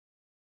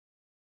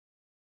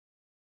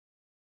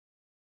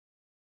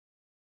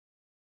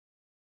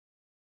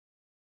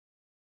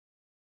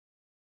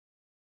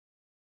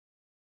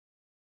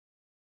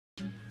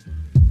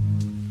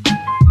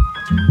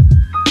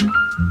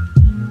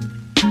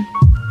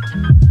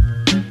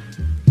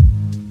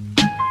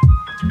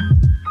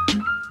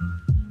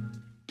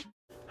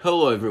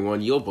Hello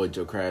everyone, your boy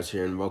DylCraftZYT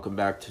here, and welcome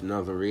back to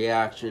another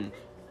reaction.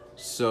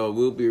 So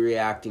we'll be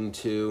reacting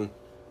to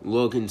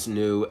Logan's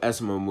new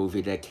SML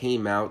movie that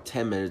came out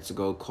 10 minutes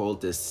ago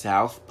called The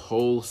South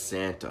Pole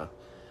Santa.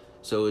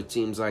 So it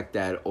seems like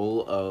that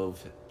all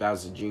of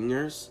Bowser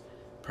Jr.'s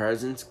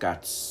presents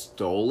got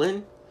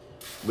stolen,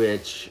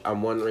 which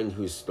I'm wondering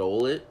who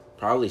stole it.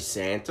 Probably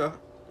Santa.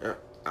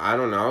 I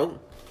don't know.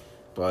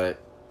 But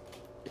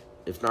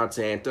if not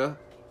Santa,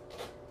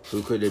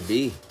 who could it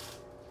be?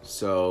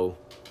 So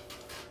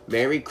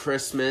Merry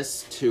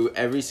Christmas to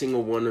every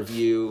single one of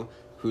you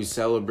who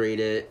celebrate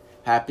it.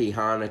 Happy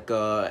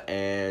Hanukkah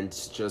and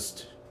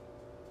just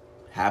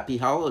happy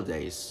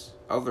holidays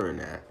other than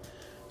that.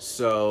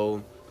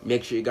 So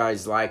make sure you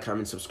guys like,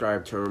 comment,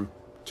 subscribe, turn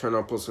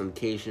on post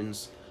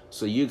notifications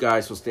so you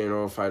guys will stay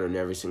notified on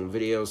every single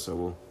video.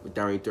 So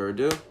without any further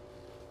ado,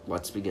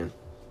 let's begin.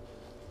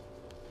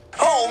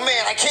 Oh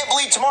man, I can't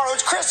believe tomorrow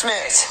is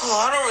Christmas.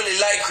 Oh, I don't really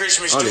like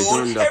Christmas,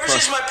 dude. Ever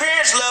since my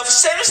parents left,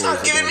 Santa's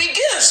not giving me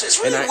gifts. It's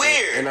really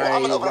weird.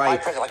 I'm gonna open up my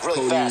present like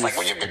really fast. Like,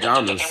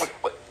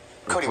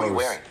 Cody, what are you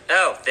wearing?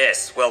 Oh,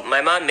 this. Well,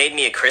 my mom made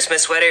me a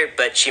Christmas sweater,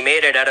 but she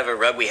made it out of a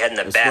rug we had in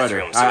the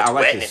bathroom, so it's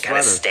wet and it kind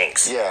of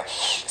stinks. Yeah, it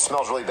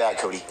smells really bad,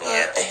 Cody.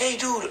 Hey,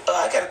 dude,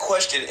 I got a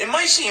question. It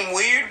might seem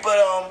weird, but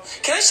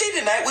can I stay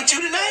the night with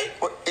you tonight?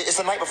 Well, it's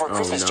the night before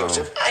Christmas,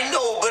 Joseph. I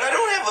know, but I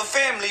don't have a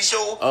family,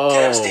 so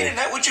can I stay the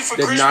night with you for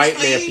Christmas,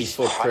 please?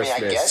 Before Christmas. I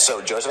mean, I guess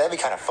so, Joseph. That'd be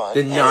kind of fun.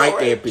 The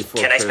nightmare before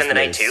Christmas. Can I spend the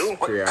night too?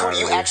 Cody,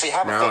 you actually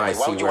have a family.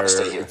 Why would you want to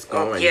stay here?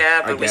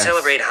 Yeah, but we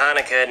celebrate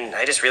Hanukkah, and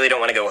I just really don't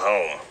want to go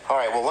home. All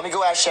right, well, let me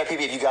go ask Chef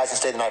PB if you guys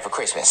can stay the night for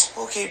Christmas.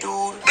 Okay,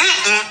 dude.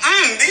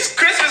 These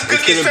Christmas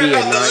cookies turn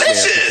out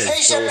delicious. Hey,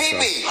 Chef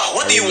PB.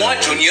 What do you want,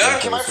 Junior?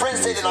 Can my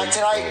friends stay the night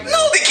tonight? No,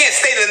 they can't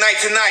stay the night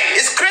tonight.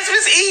 It's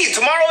Christmas Eve.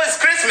 Tomorrow is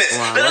Christmas.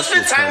 Let us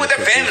spend time with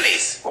their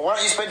families. Well, why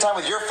don't you spend time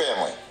with your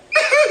family? Wow.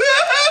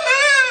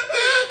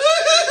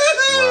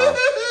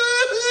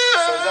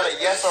 So is that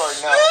a yes or a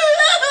no?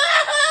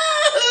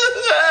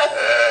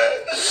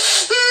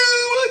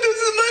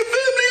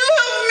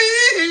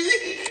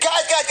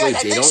 Wait, I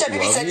think Chef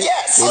PB said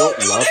yes. They don't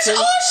love him? Awesome.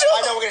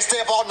 I know we're gonna stay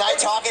up all night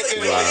talking.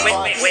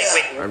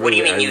 Wait. What do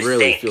you mean you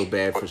really think? feel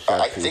bad for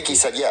Chef I think he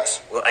said yes.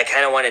 Well, I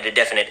kind of wanted a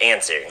definite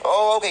answer.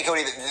 Oh, okay,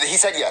 Cody. He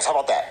said yes. How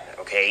about that?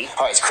 Okay.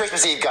 All right, it's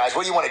Christmas Eve, guys.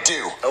 What do you want to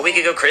do? Oh, we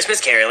could go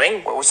Christmas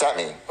caroling. What's that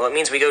mean? Well, it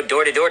means we go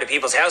door to door to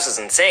people's houses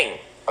and sing.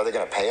 Are they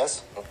gonna pay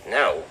us?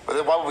 No. Well,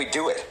 then why would we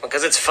do it?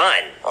 Because it's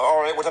fun.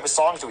 All right, what type of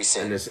songs do we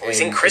sing? We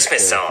sing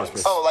Christmas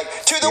songs. Oh, like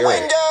to the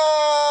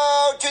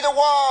window, to the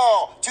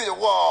wall, to the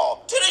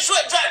wall, to the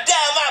sweat drop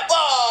down my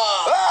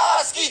ball.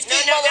 Ah, ski,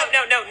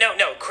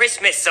 No.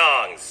 Christmas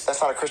songs.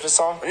 That's not a Christmas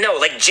song? No,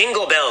 like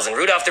Jingle Bells and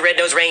Rudolph the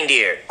Red-Nosed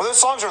Reindeer. Well, those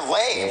songs are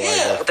lame.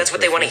 Yeah. Well, that's what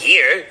they want to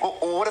hear. Well,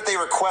 what if they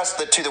request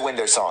the To the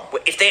Window song?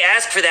 Well, if they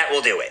ask for that,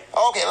 we'll do it.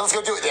 Okay, let's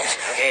go do it then.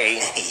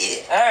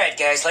 Okay. All right,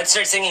 guys, let's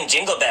start singing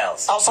Jingle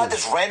Bells. Outside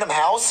this random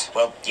house?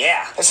 Well,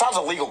 yeah. It sounds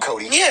illegal,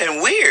 Cody. Yeah,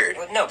 and weird.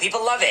 Well, no,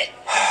 people love it.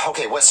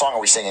 Okay, what song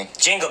are we singing?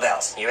 Jingle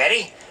Bells. You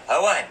ready?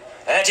 A one,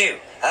 a two,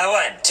 a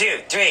 1,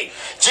 2, 3.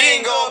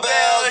 Jingle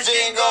bells,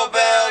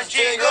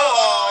 jingle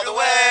all the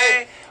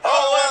way. Oh,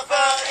 what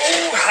fun!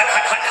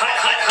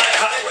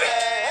 Hot.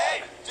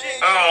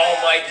 Oh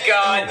my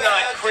God,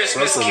 not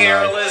Christmas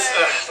carolers.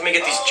 Let me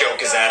get these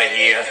jokers out of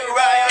here.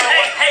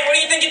 Hey, what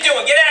do you think you're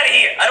doing? Get out of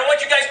here. I don't want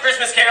you guys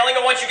Christmas caroling.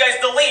 I want you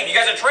guys to leave. You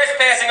guys are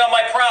trespassing on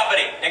my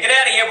property. Now get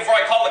out of here before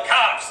I call the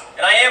cops.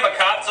 And I am a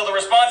cop, so the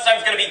response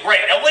time's going to be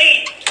great. Now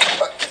leave.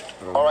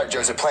 All right,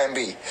 Joseph, plan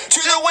B.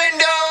 To the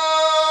window,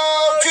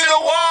 to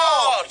the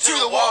wall, to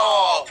the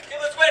wall. Get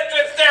the sweat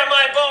drips down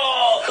my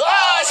balls.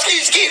 Ah,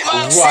 ski,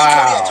 wow. See,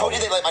 Cody, I told you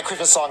they like my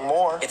Christmas song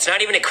more. It's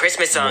not even a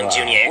Christmas song,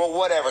 Junior. Well,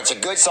 whatever. It's a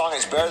good song.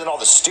 It's better than all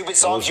the stupid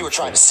songs you were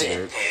trying to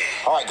sing.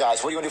 All right,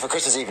 guys, what do you want to do for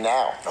Christmas Eve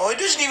now? Oh, it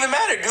doesn't even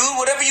matter, dude.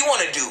 Whatever you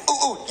want to do.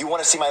 Ooh, you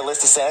want to see my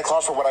list of Santa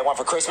Claus for what I want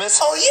for Christmas?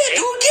 Oh, yeah,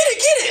 dude. Get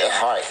it.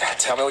 All right,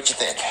 tell me what you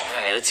think.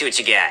 All right, let's see what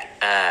you got.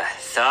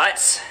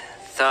 Thoughts.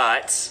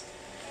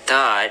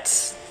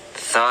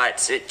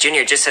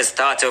 Junior just says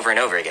thoughts over and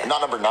over again.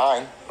 Not number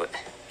 9.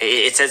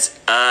 It says,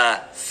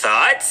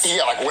 thoughts?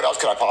 Yeah, like what else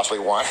could I possibly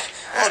want?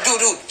 Oh,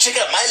 dude, check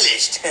out my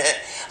list.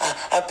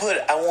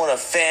 I want a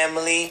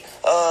family,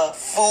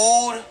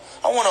 food,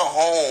 I want a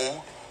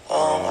home,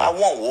 I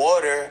want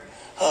water,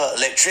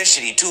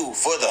 electricity too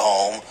for the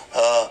home.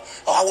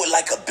 I would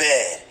like a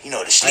bed,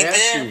 to sleep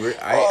in.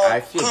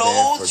 I feel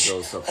clothes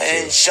bad for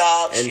and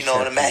socks, and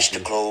to match the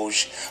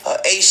clothes.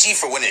 AC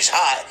for when it's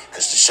hot,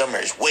 because the summer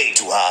is way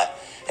too hot.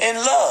 And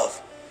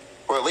love.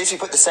 Well, at least you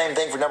put the same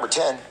thing for number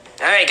 10.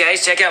 All right,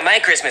 guys, check out my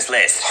Christmas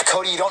list.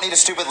 Cody, you don't need a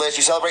stupid list.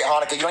 You celebrate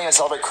Hanukkah. You don't even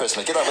celebrate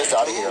Christmas. Get our list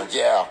out of here.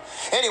 Yeah.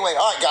 Anyway,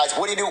 all right, guys.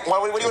 What do you do?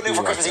 What do you do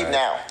for Christmas Eve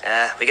now?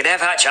 We could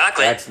have hot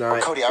chocolate. That's not.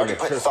 Well, Cody, I already in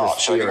the put Christmas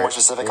thought. Should I be more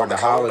spirit specific or on the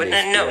holiday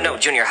No,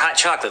 spirit. Junior, hot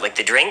chocolate, like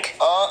the drink.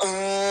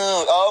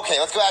 Okay.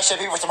 Let's go ask Chef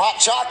Pee-Pee for some hot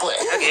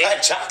chocolate. Okay. Hot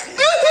chocolate.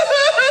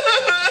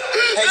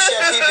 Hey,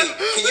 Chef Pee-Pee,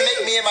 can you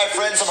make me and my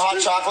friend some hot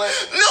chocolate?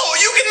 No,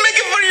 you can make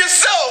it for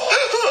yourself.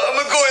 I'm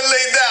gonna go and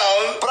lay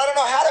down. But I don't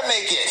know how to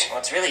make it. Well,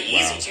 it's really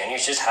easy, Junior.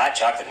 It's just hot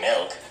chocolate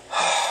milk.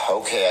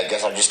 Okay, I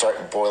guess I'll just start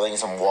boiling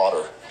some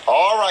water.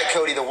 All right,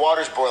 Cody, the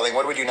water's boiling.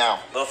 What do we do now?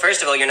 Well,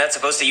 first of all, you're not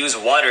supposed to use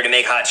water to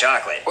make hot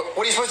chocolate. What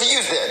are you supposed to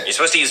use then? You're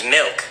supposed to use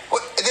milk.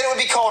 Then it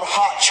would be called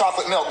hot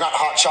chocolate milk, not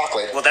hot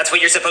chocolate. Well, that's what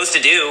you're supposed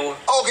to do.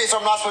 Okay, so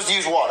I'm not supposed to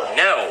use water.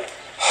 No.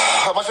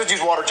 Am I supposed to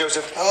use water,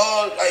 Joseph?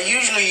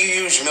 Usually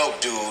you use milk,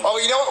 dude. Oh,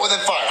 you know what? Well,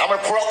 then fine. I'm going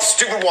to pour out the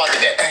stupid water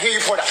then. Here,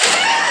 you pour it out.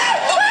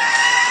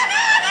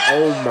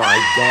 Oh my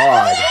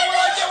God!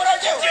 What I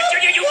do?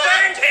 Junior, you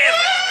burned him!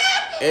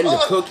 And the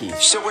cookies.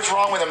 So what's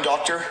wrong with him,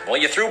 doctor? Well,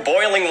 you threw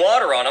boiling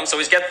water on him, so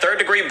he's got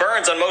third-degree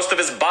burns on most of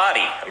his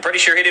body. I'm pretty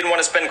sure he didn't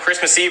want to spend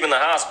Christmas Eve in the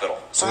hospital.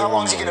 So how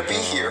long is he going to be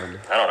here?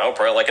 I don't know,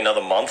 probably like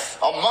another month.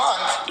 A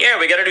month? Yeah,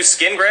 we gotta do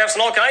skin grafts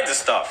and all kinds of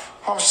stuff.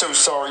 I'm so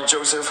sorry,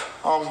 Joseph.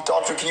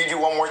 Doctor, can you do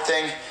one more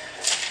thing?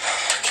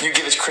 Can you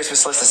give his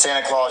Christmas list to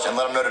Santa Claus and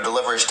let him know to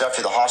deliver his stuff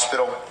to the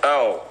hospital?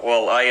 Oh,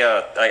 well,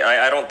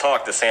 I don't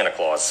talk to Santa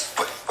Claus.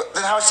 But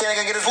then how is Santa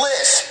going to get his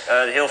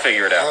list? He'll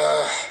figure it out.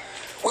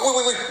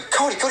 Wait.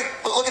 Cody,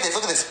 look at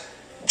this.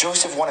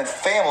 Joseph wanted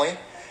family,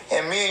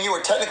 and me and you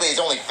are technically his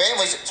only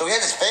family, so he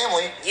has his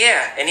family.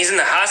 Yeah, and he's in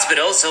the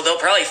hospital, so they'll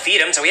probably feed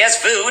him, so he has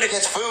food. He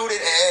has food,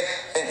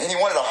 and he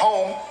wanted a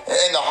home,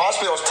 and the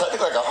hospital is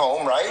technically like a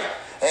home, right?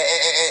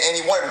 And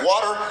he wanted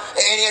water,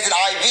 and he has an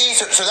IV,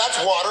 so that's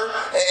water,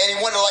 and he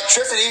wanted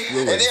electricity,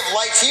 and they have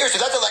lights here, so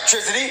that's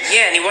electricity.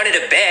 Yeah, and he wanted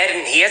a bed,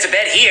 and he has a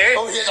bed here.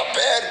 Oh, he has a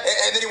bed,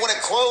 and then he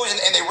wanted clothes,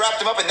 and they wrapped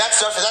him up in that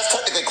stuff, so that's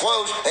technically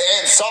clothes,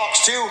 and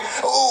socks too.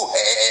 Ooh,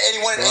 and he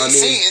wanted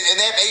AC,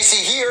 and they have AC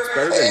here,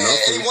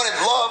 and he wanted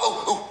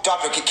love. Ooh,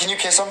 doctor, can you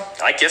kiss him?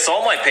 I kiss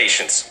all my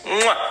patients.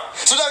 Mwah.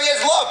 So now he has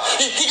love.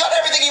 He got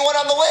everything he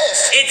wanted on the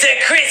list. It's a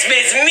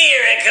Christmas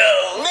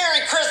miracle!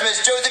 Merry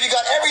Christmas, Joseph. You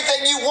got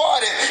everything you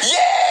wanted.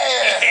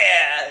 Yeah!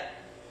 Yeah!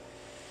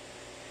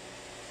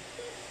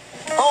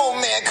 Oh,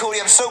 man, Cody,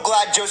 I'm so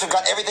glad Joseph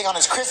got everything on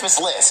his Christmas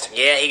list.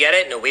 Yeah, he got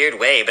it in a weird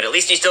way, but at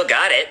least he still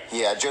got it.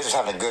 Yeah, Joseph's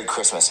having a good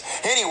Christmas.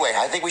 Anyway,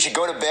 I think we should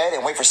go to bed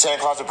and wait for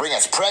Santa Claus to bring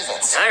us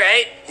presents. All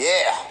right.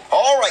 Yeah.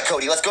 All right,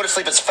 Cody, let's go to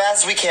sleep as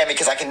fast as we can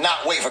because I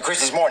cannot wait for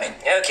Christmas morning.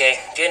 Okay,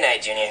 good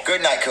night, Junior.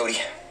 Good night,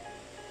 Cody.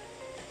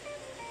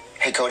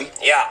 Hey, Cody.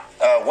 Yeah.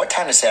 What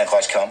time does Santa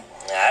Claus come?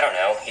 I don't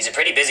know. He's a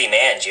pretty busy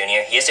man,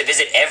 Junior. He has to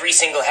visit every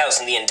single house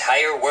in the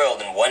entire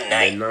world in one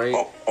night. Midnight.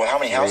 Well, how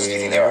many houses do you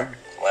think there are?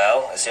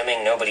 Well,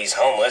 assuming nobody's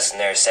homeless and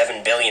there are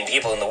 7 billion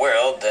people in the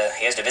world,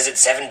 he has to visit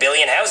 7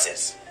 billion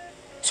houses.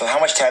 So how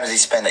much time does he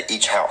spend at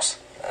each house?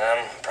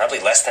 Probably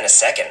less than a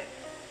second.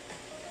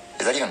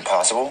 Is that even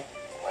possible?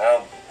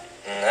 Well,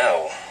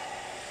 no.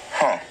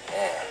 Huh.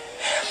 Yeah.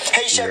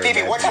 Hey, Chef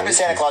Pee-Pee, what time does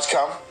Santa Claus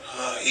come?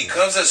 He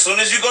comes as soon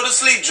as you go to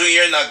sleep,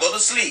 Junior. Now go to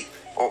sleep.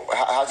 Oh,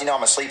 how's he know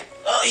I'm asleep?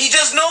 He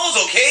just knows,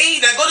 okay?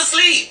 Now go to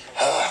sleep.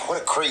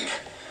 What a creep.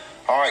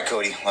 All right,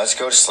 Cody, let's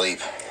go to sleep.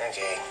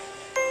 Okay.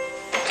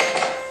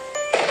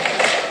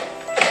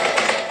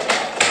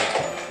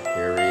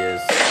 Here he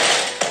is.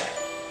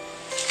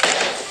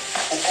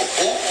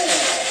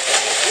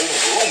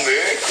 Oh,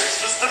 Merry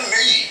Christmas to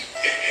me.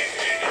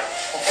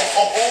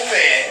 Oh,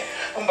 man.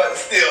 I'm about to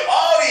steal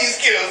all these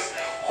gifts.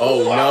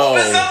 Oh Wow,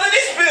 it's no! something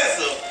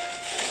expensive.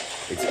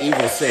 It's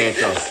evil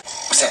Santa.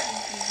 What's that?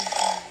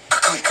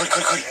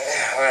 Cody.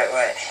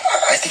 What?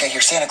 I think I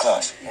hear Santa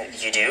Claus.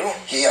 You do?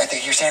 Yeah, I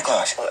think I hear Santa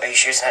Claus. Well, are you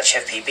sure it's not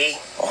Chef Pee-Pee?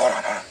 Oh, hold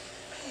on.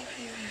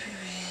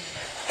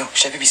 No,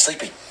 Chef Pee-Pee's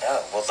sleeping.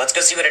 Oh, well, let's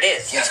go see what it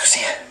is. Yeah, let's go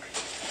see it.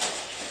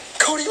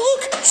 Cody,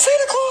 look!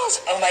 Santa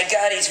Claus! Oh my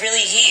God, he's really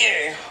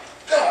here.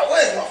 God,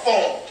 where's my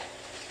phone?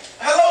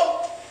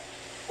 Hello?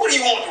 What do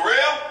you want,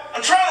 Darrell?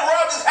 I'm trying to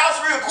rob this house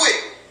real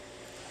quick.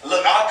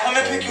 Look, I'll come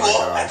and pick you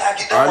up after I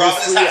get done robbing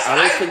Honestly, this house. I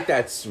don't think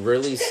that's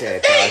really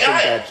Santa. I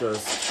think that's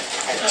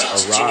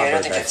just a Junior, I robber.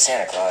 don't think that's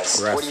Santa Claus.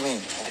 What do you mean?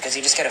 Because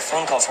he just got a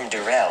phone call from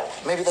Darrell.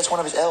 Maybe that's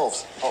one of his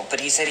elves. Oh, but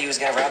he said he was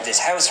going to rob this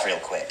house real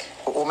quick.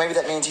 Well, maybe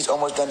that means he's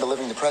almost done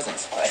delivering the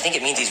presents. Well, I think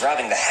it means he's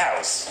robbing the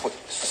house. What,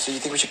 so you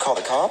think we should call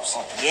the cops?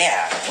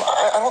 Yeah. Well,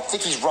 I don't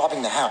think he's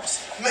robbing the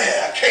house. Man,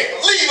 I can't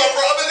believe I'm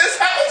robbing this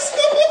house.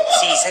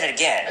 See, he said it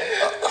again.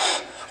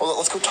 Well,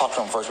 let's go talk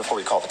to him first before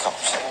we call the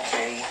cops.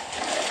 Okay.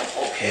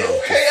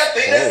 Okay, I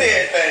think that's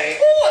everything.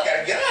 Oh, I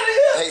gotta get out of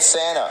here. Hey,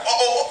 Santa.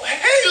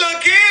 Hey,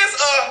 little kids.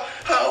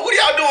 What are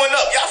y'all doing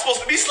up? Y'all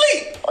supposed to be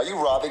asleep. Are you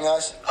robbing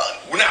us?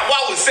 Now,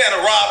 why would Santa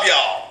rob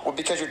y'all? Well,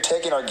 because you're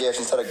taking our gifts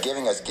instead of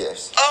giving us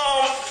gifts.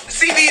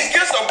 See, these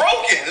gifts are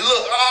broken.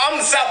 Look, I'm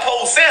the South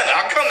Pole Santa.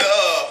 I come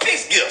to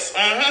fix gifts.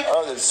 Mm-hmm.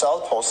 Oh, the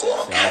South Pole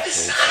Santa.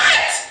 It's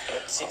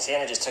hot. See,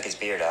 Santa just took his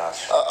beard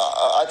off.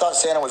 I thought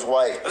Santa was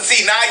white.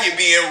 See, now you're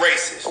being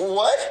racist.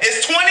 What?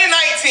 It's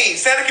 2019.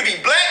 Santa can be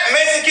black,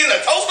 Mexican, a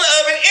toaster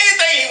oven,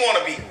 anything you want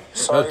to be.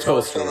 Sorry for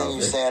toaster offending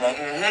you, oven. Santa.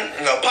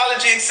 An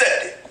apology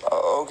accepted.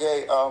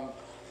 Okay,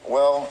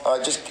 well,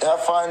 just have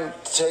fun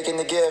taking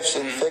the gifts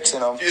and fixing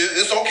them.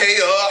 It's okay.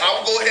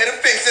 I'll go ahead and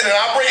fix it, and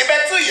I'll bring it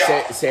back to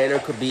y'all. Santa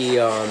could be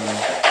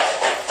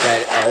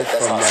that elf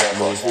That's from not that Santa.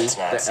 movie. That's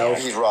not The Santa. elf.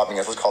 He's robbing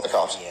us. Let's call the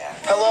cops. Yeah.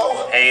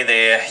 Hello? Hey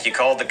there, you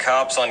called the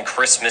cops on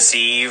Christmas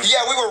Eve?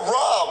 Yeah, we were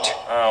robbed.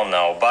 Oh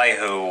no, by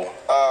who?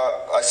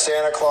 A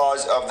Santa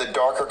Claus of the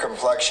darker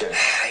complexion.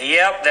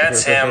 Yep,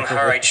 that's him.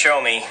 Alright,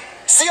 show me.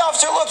 See,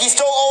 officer, look, he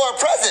stole all our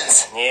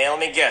presents. Yeah, let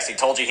me guess, he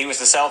told you he was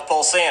the South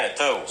Pole Santa,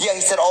 too. Yeah, he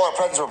said all our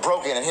presents were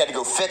broken and he had to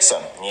go fix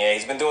them. Yeah,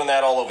 he's been doing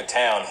that all over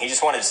town. He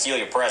just wanted to steal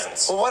your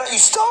presents. Well, why don't you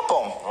stop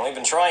him? Well, we've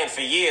been trying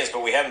for years,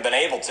 but we haven't been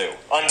able to.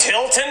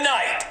 Until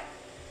tonight!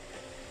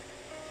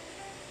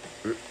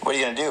 What are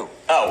you gonna do?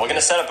 Oh, we're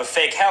gonna set up a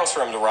fake house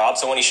for him to rob,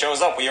 so when he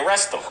shows up, we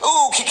arrest him.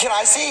 Ooh, can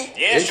I see?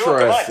 Yeah, sure,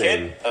 come on,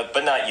 Interesting. kid.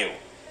 But not you.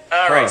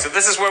 Alright, Huh. so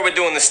this is where we're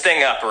doing the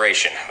sting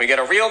operation. We got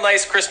a real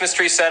nice Christmas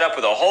tree set up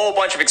with a whole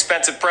bunch of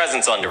expensive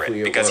presents under Hopefully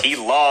it, it because works. he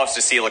loves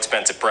to steal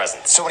expensive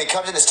presents. So when he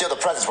comes in to steal the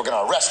presents, we're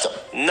gonna arrest him.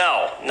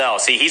 No,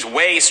 see, he's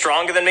way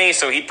stronger than me,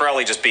 so he'd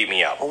probably just beat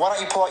me up. Well, why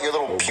don't you pull out your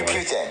little Oh, pew-pew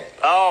boy. thing?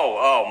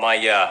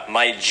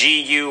 My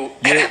GU.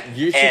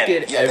 You should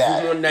get Yeah, that.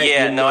 everyone that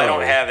Yeah, you no, know. I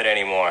don't have it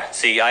anymore.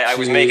 See, I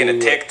was making a To-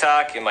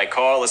 TikTok in my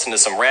car, listening to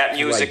some rap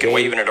music and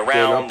waving it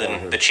around,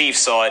 and the chief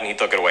saw it and he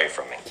took it away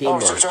from me. Oh,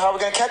 Teamwork. so how are we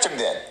gonna catch him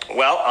then?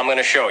 Well, I'm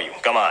gonna show you.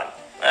 Come on.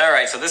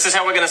 Alright, so this is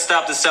how we're gonna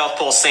stop the South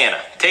Pole Santa.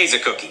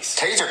 Taser cookies.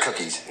 Taser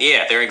cookies.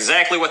 Yeah, they're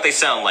exactly what they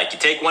sound like. You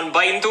take one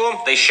bite into them,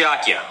 they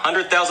shock you.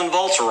 100,000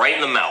 volts right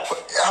in the mouth.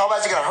 How bad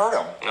is it gonna hurt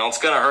him? Well, it's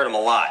gonna hurt him a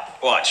lot.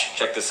 Watch,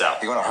 check this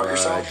out. You gonna hurt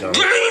yourself? don't.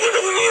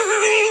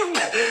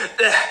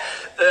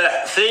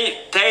 See,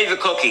 taser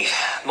cookies.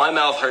 My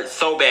mouth hurts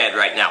so bad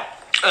right now.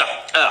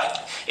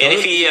 And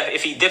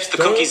if he dips the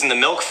cookies in the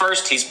milk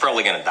first, he's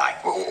probably gonna die.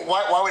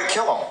 Why would it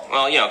kill him?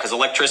 Well, you know, because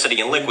electricity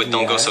and liquid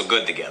don't go so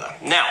good together.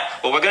 Now,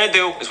 what we're gonna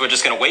do is we're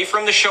just gonna wait for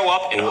him to show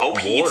up and hope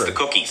he eats water. the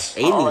cookies.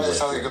 Amy Oh, that with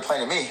sounds like it. a good plan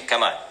to me.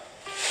 Come on.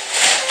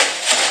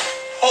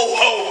 Ho,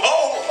 ho,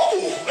 ho,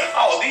 ho.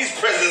 All these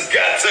presents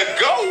got to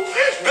go.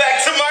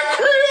 Back to my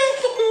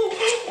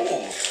crib. Ooh,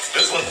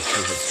 this one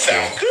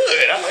sounds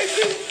good. I like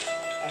this.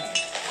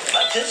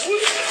 Like this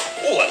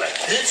one. Ooh, I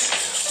like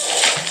this.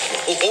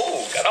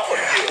 Oh, got all of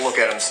it. Look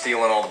at him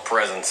stealing all the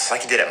presents.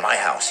 Like you did at my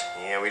house.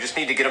 Yeah, we just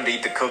need to get him to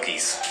eat the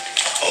cookies.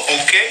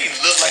 Okay,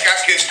 look like I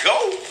can go.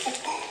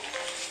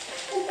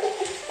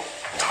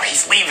 Oh,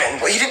 he's leaving.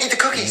 Well, you didn't eat the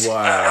cookies.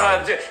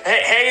 Wow.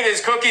 Hey,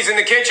 there's cookies in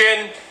the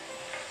kitchen.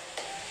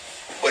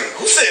 Wait,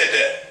 who said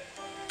that?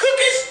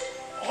 Cookies?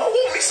 Oh, I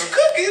want me some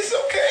cookies,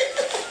 okay.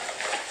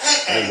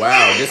 Oh,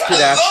 wow, this could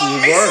I love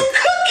actually me work. some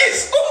cookies.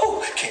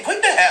 Ooh, can't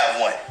wait to have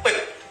one. Wait,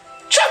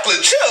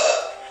 chocolate chip?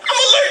 I'm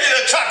allergic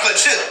to chocolate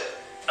chip.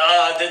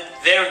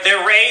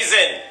 They're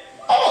raisin.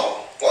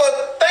 Oh,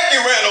 well, thank you,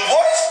 random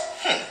voice.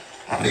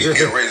 I need to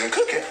get a raisin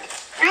cookie.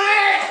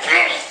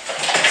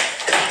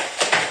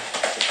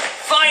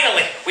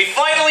 We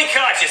finally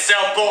caught you,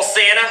 South Pole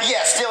Santa.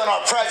 Yeah, stealing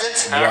our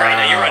presents. All right,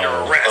 now you're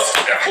under arrest.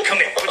 Come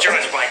here, put your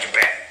hands behind your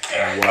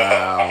back.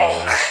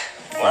 Wow.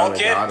 Well, Finally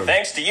kid, got him.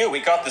 thanks to you, we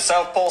caught the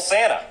South Pole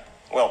Santa.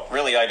 Well,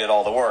 really, I did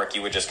all the work.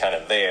 You were just kind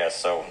of there,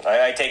 so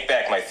I take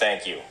back my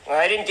thank you.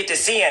 I didn't get to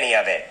see any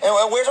of it.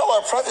 And where's all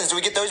our presents? Do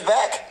we get those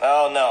back?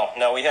 Oh,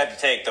 no, we had to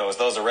take those.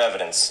 Those are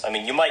evidence. I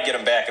mean, you might get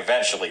them back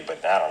eventually,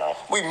 but I don't know.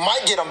 We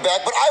might get them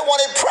back, but I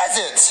wanted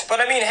presents. But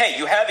I mean, hey,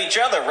 you have each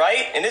other,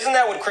 right? And isn't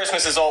that what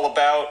Christmas is all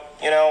about?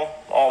 You know,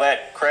 all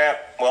that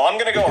crap? Well, I'm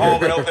gonna go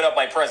home and open up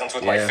my presents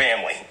with my Yeah.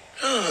 family.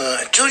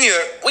 Junior,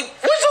 wait,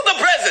 where's all the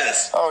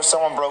presents? Oh,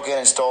 someone broke in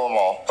and stole them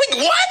all. Wait,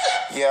 what?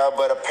 Yeah,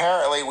 but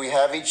apparently we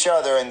have each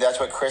other, and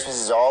that's what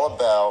Christmas is all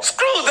about.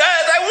 Screw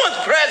that, I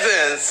want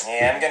presents.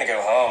 Yeah, I'm gonna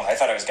go home. I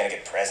thought I was gonna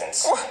get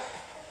presents.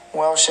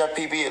 Well, Chef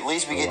PB, at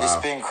least we get to Wow.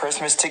 spend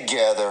Christmas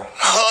together.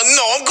 Oh,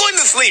 no, I'm going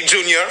to sleep,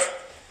 Junior.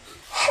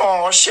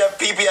 Oh, Chef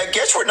PB, I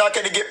guess we're not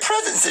going to get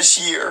presents this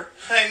year.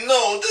 I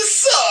know, this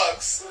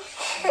sucks.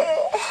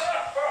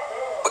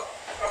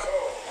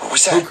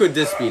 What's Who that? could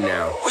this be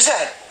now? What's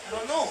that? I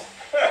don't know.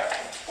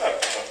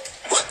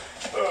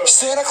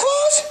 Santa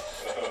Claus?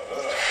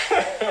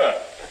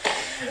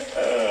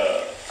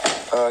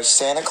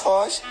 Santa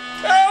Claus?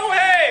 Oh,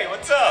 hey,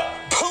 what's up?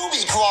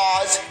 Poobie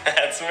Claus!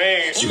 That's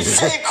me. You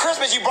saved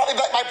Christmas, you brought me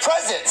back my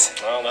presents!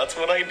 Well, that's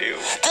what I do.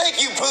 Thank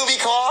you, Poobie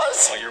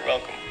Claus! Oh, you're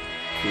welcome.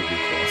 Who'd be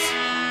close?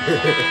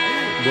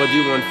 What do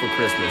you want for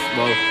Christmas?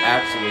 Well,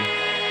 actually,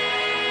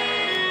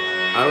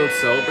 I don't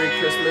celebrate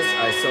Christmas.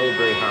 I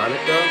celebrate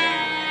Hanukkah.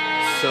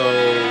 So,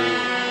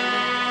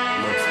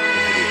 what's the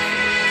video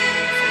for?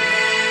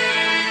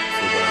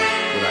 So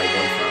what I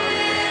want for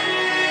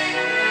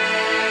Hanukkah.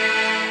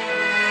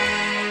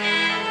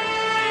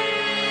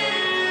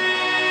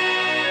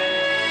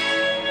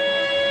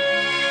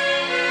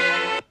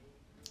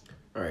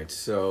 Alright,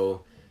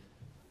 so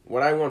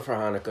what I want for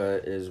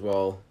Hanukkah is,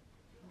 well,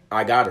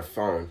 I got a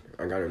phone.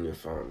 I got a new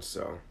phone,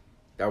 so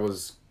that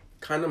was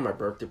kind of my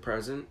birthday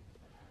present.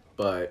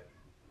 But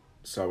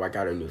so I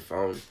got a new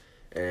phone,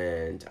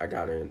 and I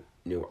got a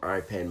new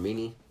iPad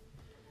mini,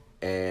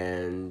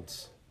 and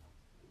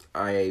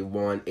I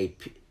won a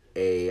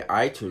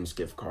iTunes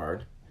gift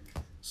card,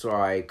 so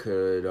I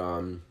could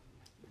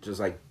just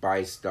like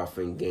buy stuff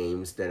in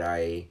games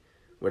that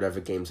whatever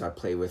games I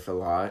play with a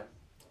lot,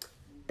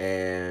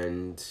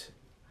 and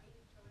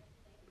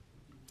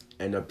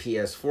a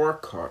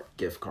PS4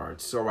 gift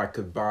card, so I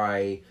could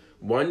buy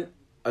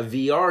a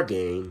VR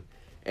game,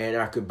 and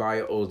I could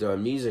buy all the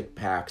music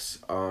packs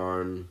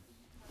on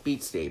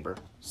Beat Saber.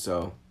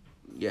 So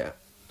yeah,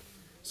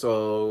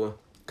 so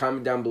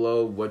comment down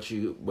below what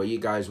you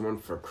guys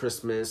want for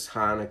Christmas,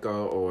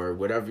 Hanukkah, or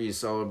whatever you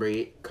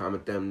celebrate.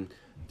 Comment them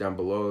down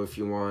below if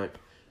you want.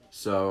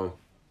 So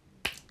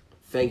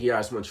thank you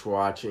guys so much for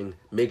watching.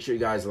 Make sure you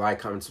guys like,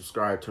 comment,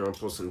 subscribe, turn on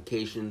post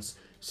notifications,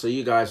 so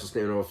you guys will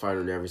stay notified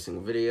on every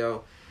single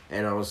video.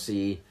 And I will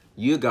see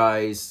you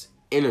guys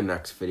in the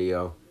next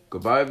video.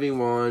 Goodbye,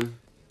 everyone.